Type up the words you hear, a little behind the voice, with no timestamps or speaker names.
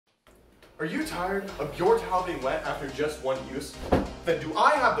Are you tired of your towel being wet after just one use? Then do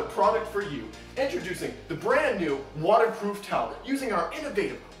I have the product for you. Introducing the brand new waterproof towel. Using our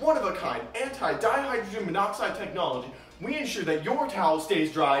innovative, one-of-a-kind anti-dihydrogen monoxide technology, we ensure that your towel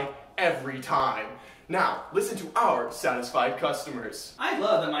stays dry every time. Now, listen to our satisfied customers. I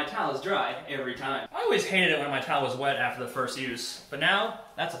love that my towel is dry every time. I always hated it when my towel was wet after the first use, but now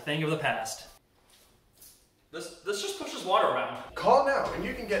that's a thing of the past. This just pushes water around. Call now and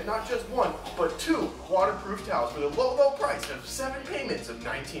you can get not just one, but 2 waterproof towels for the low, low price of 7 payments of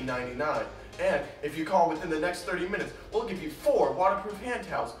 $19.99. And if you call within the next 30 minutes, we'll give you 4 waterproof hand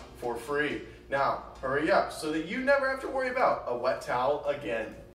towels for free. Now, hurry up so that you never have to worry about a wet towel again.